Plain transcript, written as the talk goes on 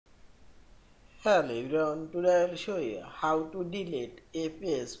Hello everyone, today I will show you how to delete a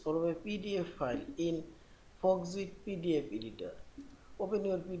page from a PDF file in Foxit PDF Editor. Open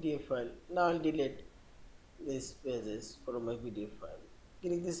your PDF file. Now I'll delete these pages from my PDF file.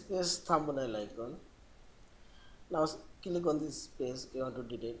 Click this page thumbnail icon. Now click on this page you want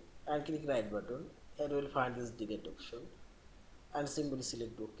to delete and click right button. Here you will find this delete option and simply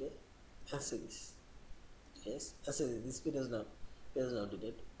select OK and see this. Yes, I see this page is now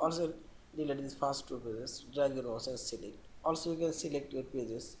delete. Also delete these first two pages, drag your mouse and select. Also you can select your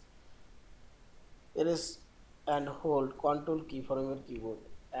pages, erase and hold Ctrl key from your keyboard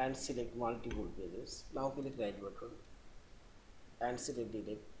and select multiple pages. Now click right button and select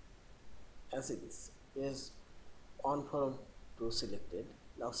delete and see this page on from to selected.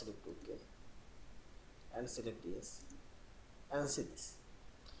 Now select OK and select yes and see this.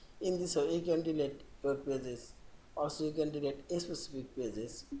 In this way you can delete your pages. Also you can delete a specific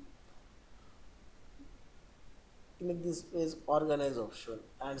pages. Click this page organize option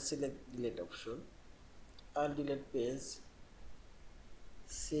and select delete option. I'll delete page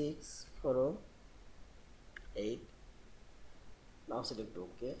 6 from 8. Now select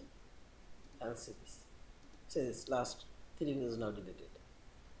OK and see this. See this last 3 is now deleted.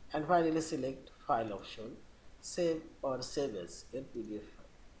 And finally select file option, save or save as your PDF file.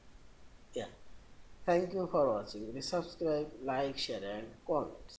 Yeah. Thank you for watching. Please subscribe, like, share and comment.